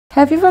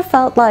Have you ever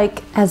felt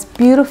like, as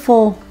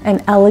beautiful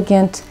and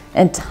elegant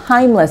and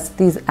timeless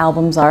these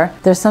albums are,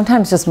 they're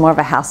sometimes just more of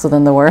a hassle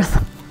than they're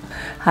worth?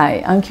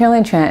 Hi, I'm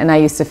Tran, and I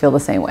used to feel the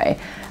same way.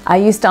 I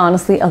used to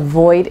honestly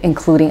avoid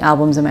including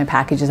albums in my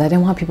packages. I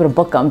didn't want people to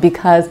book them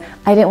because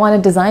I didn't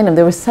want to design them.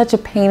 They were such a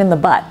pain in the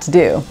butt to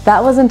do.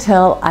 That was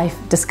until I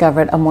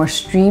discovered a more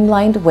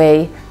streamlined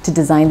way to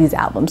design these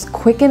albums,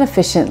 quick and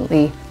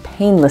efficiently,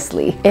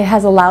 painlessly. It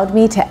has allowed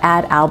me to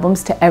add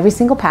albums to every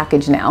single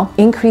package now,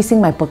 increasing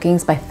my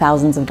bookings by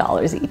thousands of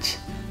dollars each.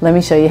 Let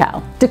me show you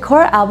how.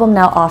 Dekora Album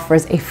now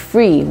offers a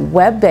free,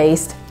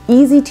 web-based,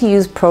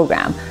 easy-to-use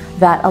program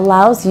that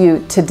allows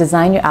you to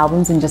design your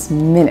albums in just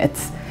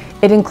minutes.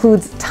 It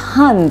includes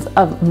tons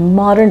of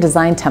modern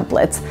design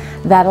templates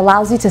that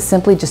allows you to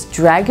simply just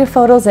drag your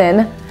photos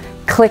in,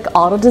 click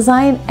auto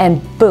design,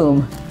 and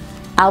boom,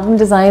 album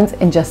designs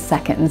in just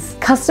seconds.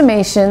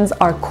 Customizations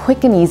are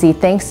quick and easy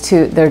thanks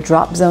to their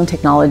drop zone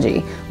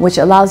technology, which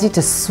allows you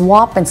to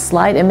swap and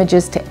slide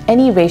images to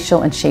any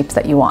ratio and shapes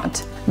that you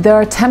want. There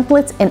are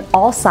templates in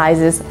all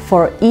sizes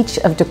for each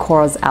of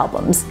Dekora's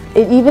albums.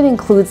 It even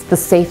includes the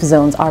safe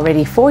zones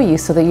already for you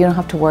so that you don't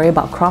have to worry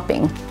about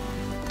cropping.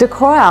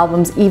 Dekora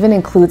Albums even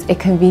includes a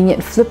convenient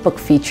flipbook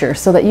feature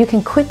so that you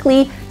can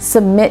quickly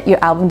submit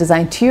your album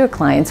design to your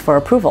clients for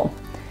approval.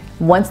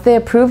 Once they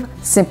approve,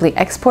 simply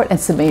export and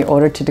submit your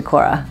order to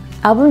Dekora.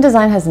 Album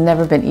design has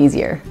never been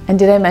easier. And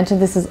did I mention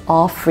this is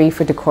all free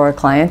for Dekora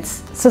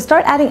clients? So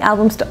start adding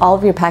albums to all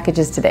of your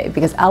packages today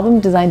because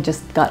album design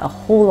just got a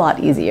whole lot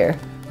easier.